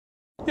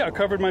Yeah, I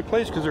covered my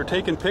place because they're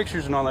taking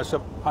pictures and all that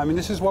stuff. I mean,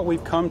 this is what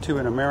we've come to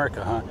in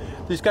America, huh?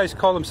 These guys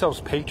call themselves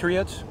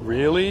patriots?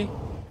 Really?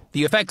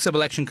 The effects of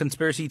election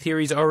conspiracy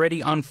theories are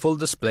already on full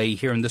display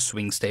here in the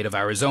swing state of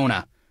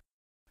Arizona.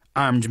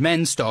 Armed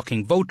men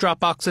stalking vote drop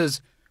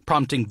boxes,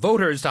 prompting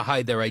voters to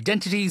hide their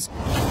identities,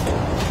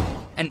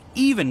 and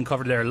even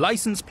cover their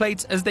license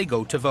plates as they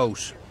go to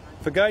vote.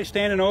 If a guy's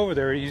standing over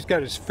there, he's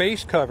got his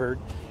face covered,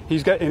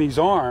 and he's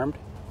armed,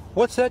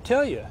 what's that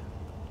tell you?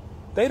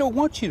 They don't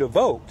want you to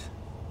vote.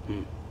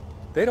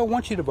 They don't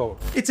want you to vote.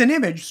 It's an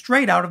image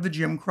straight out of the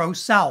Jim Crow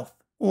South,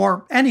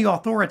 or any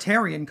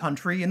authoritarian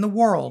country in the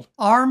world.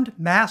 Armed,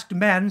 masked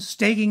men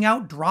staking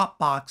out drop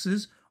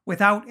boxes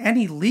without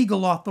any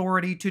legal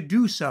authority to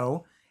do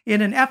so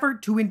in an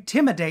effort to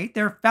intimidate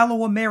their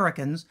fellow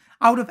Americans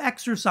out of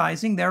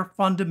exercising their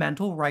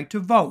fundamental right to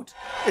vote.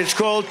 It's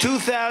called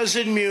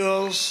 2,000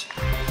 Mules.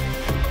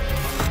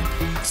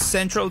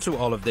 Central to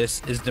all of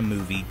this is the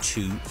movie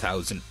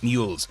 2,000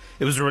 Mules.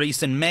 It was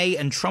released in May,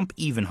 and Trump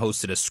even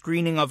hosted a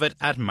screening of it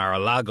at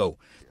Mar-a-Lago.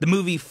 The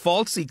movie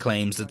falsely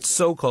claims that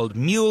so-called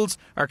mules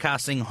are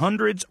casting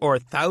hundreds or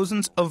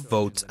thousands of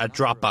votes at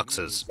drop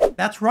boxes.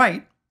 That's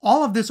right.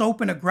 All of this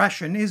open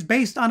aggression is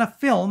based on a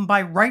film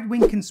by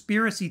right-wing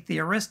conspiracy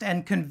theorist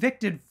and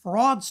convicted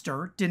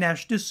fraudster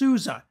Dinesh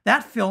D'Souza.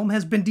 That film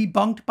has been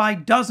debunked by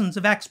dozens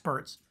of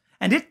experts,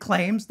 and it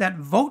claims that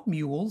vote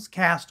mules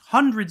cast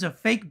hundreds of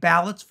fake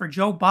ballots for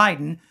Joe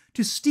Biden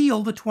to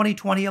steal the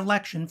 2020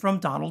 election from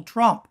Donald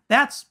Trump.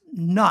 That's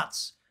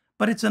nuts,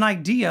 but it's an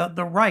idea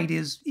the right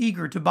is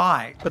eager to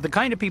buy. But the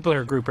kind of people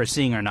her group are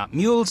seeing are not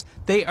mules,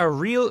 they are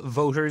real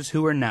voters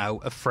who are now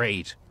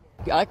afraid.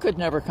 I could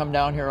never come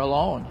down here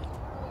alone.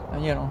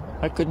 And,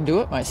 I couldn't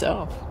do it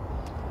myself.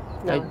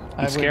 No.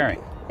 It's scary.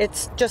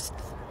 It's just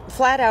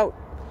flat out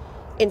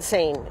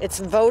insane. It's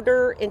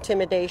voter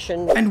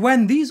intimidation. And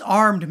when these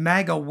armed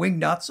MAGA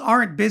wingnuts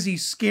aren't busy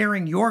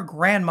scaring your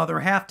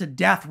grandmother half to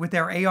death with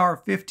their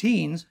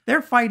AR-15s,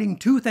 they're fighting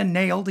tooth and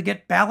nail to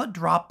get ballot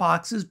drop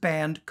boxes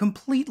banned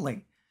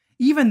completely,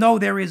 even though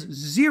there is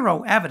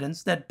zero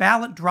evidence that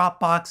ballot drop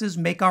boxes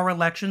make our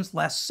elections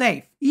less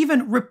safe.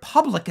 Even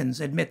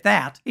Republicans admit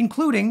that,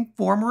 including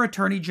former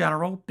Attorney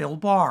General Bill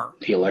Barr.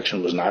 The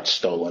election was not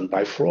stolen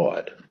by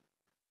fraud.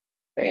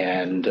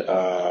 And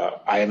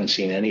I haven't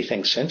seen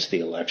anything since the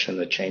election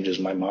that changes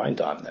my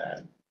mind on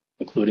that,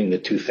 including the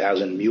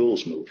 2,000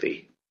 Mules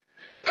movie.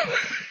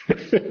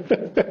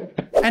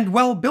 And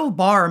while Bill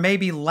Barr may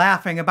be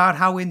laughing about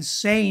how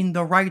insane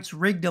the right's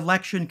rigged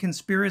election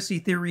conspiracy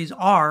theories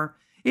are,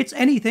 it's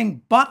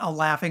anything but a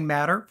laughing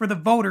matter for the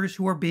voters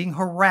who are being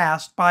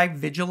harassed by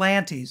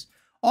vigilantes,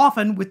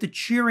 often with the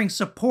cheering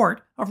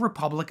support of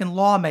Republican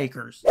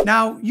lawmakers.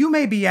 Now, you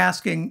may be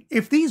asking,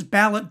 if these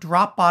ballot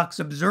drop box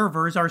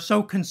observers are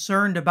so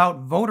concerned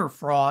about voter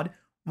fraud,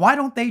 why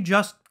don't they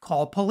just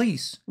call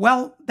police?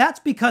 Well, that's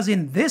because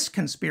in this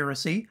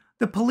conspiracy,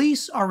 the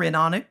police are in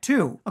on it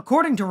too.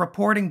 According to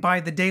reporting by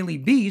the Daily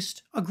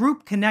Beast, a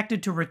group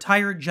connected to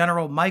retired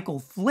General Michael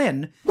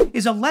Flynn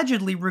is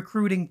allegedly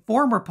recruiting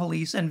former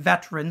police and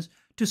veterans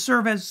to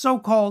serve as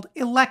so-called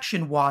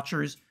election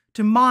watchers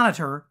to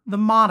monitor the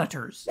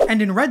monitors.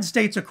 And in red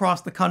states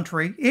across the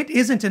country, it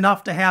isn't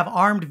enough to have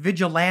armed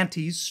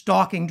vigilantes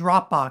stalking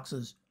drop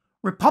boxes.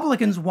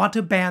 Republicans want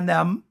to ban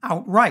them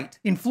outright.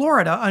 In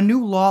Florida, a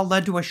new law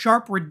led to a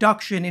sharp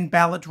reduction in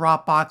ballot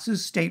drop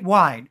boxes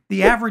statewide.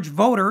 The average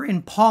voter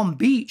in Palm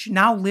Beach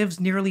now lives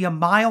nearly a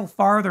mile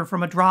farther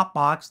from a drop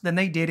box than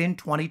they did in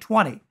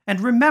 2020. And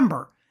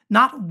remember,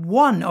 not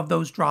one of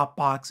those drop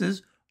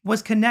boxes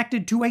was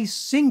connected to a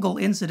single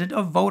incident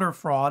of voter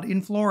fraud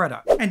in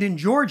Florida. And in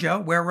Georgia,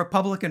 where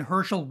Republican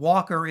Herschel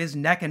Walker is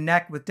neck and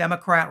neck with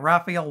Democrat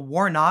Raphael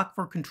Warnock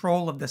for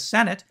control of the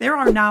Senate, there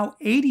are now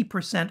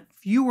 80%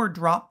 fewer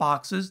drop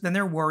boxes than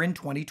there were in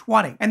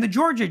 2020. And the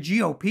Georgia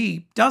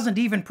GOP doesn't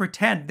even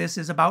pretend this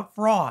is about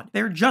fraud.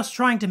 They're just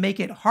trying to make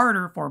it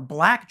harder for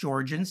black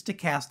Georgians to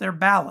cast their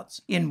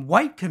ballots. In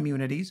white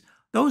communities,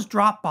 those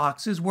drop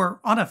boxes were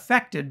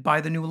unaffected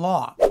by the new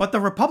law. But the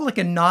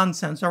Republican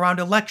nonsense around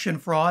election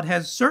fraud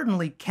has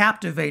certainly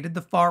captivated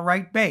the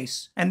far-right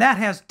base, and that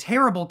has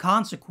terrible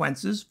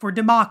consequences for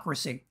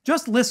democracy.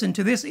 Just listen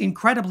to this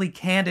incredibly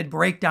candid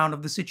breakdown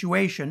of the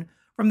situation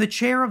from the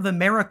chair of the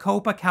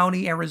Maricopa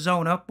County,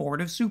 Arizona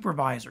Board of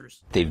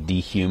Supervisors. They've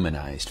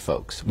dehumanized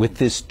folks with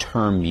this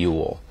term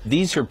mule.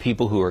 These are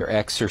people who are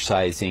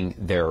exercising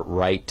their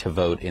right to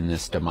vote in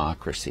this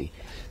democracy.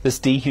 This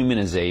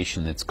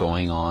dehumanization that's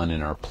going on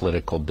in our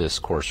political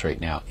discourse right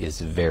now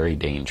is very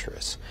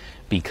dangerous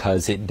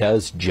because it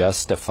does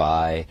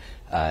justify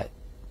the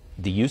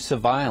use of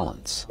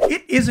violence.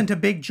 It isn't a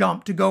big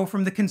jump to go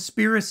from the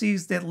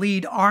conspiracies that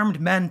lead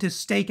armed men to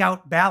stake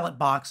out ballot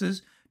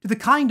boxes to the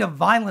kind of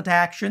violent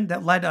action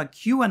that led a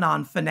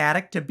QAnon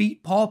fanatic to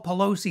beat Paul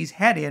Pelosi's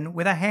head in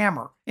with a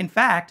hammer. In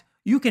fact,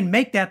 you can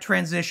make that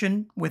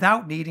transition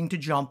without needing to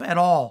jump at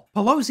all.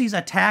 Pelosi's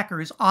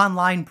attackers'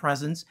 online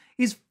presence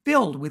is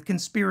filled with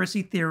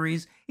conspiracy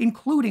theories,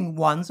 including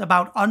ones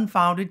about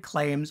unfounded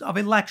claims of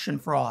election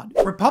fraud.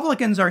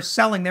 Republicans are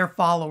selling their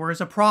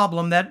followers a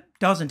problem that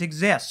doesn't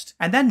exist,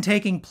 and then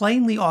taking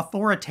plainly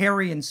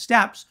authoritarian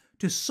steps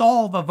to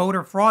solve a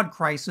voter fraud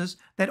crisis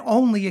that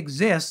only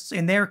exists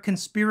in their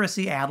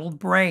conspiracy-addled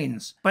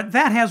brains. But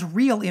that has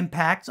real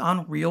impacts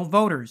on real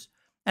voters.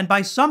 And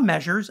by some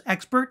measures,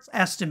 experts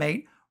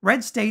estimate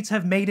red states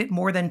have made it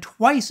more than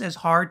twice as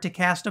hard to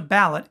cast a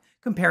ballot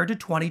compared to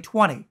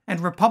 2020, and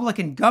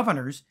Republican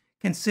governors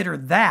consider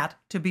that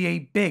to be a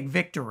big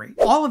victory.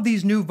 All of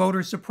these new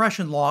voter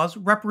suppression laws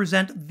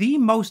represent the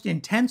most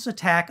intense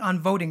attack on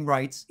voting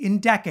rights in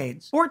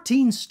decades.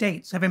 14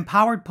 states have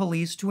empowered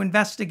police to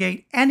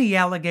investigate any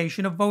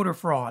allegation of voter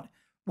fraud,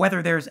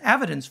 whether there's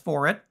evidence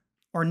for it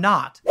or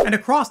not. And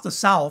across the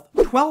South,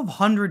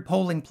 1,200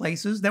 polling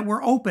places that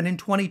were open in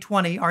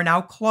 2020 are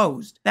now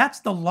closed. That's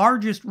the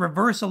largest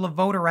reversal of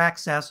voter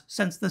access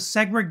since the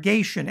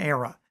segregation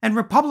era. And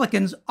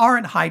Republicans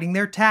aren't hiding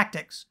their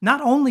tactics.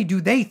 Not only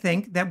do they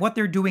think that what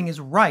they're doing is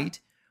right,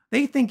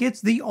 they think it's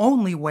the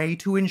only way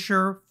to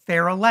ensure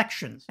fair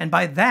elections. And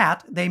by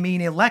that, they mean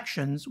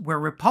elections where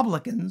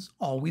Republicans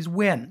always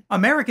win.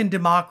 American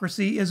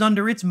democracy is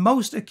under its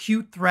most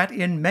acute threat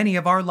in many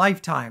of our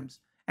lifetimes.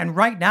 And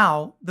right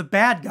now, the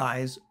bad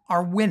guys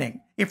are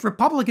winning. If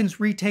Republicans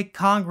retake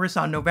Congress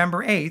on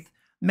November 8th,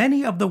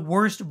 many of the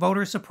worst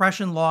voter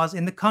suppression laws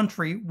in the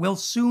country will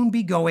soon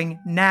be going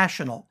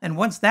national. And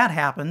once that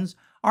happens,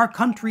 our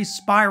country's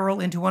spiral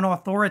into an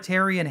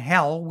authoritarian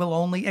hell will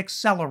only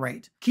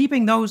accelerate.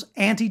 Keeping those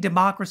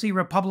anti-democracy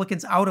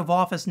Republicans out of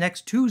office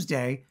next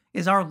Tuesday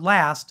is our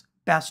last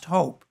best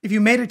hope. If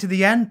you made it to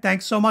the end,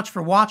 thanks so much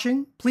for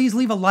watching. Please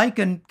leave a like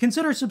and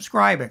consider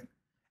subscribing.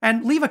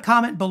 And leave a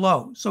comment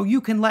below so you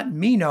can let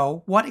me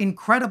know what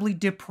incredibly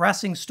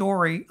depressing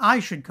story I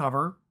should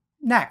cover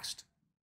next.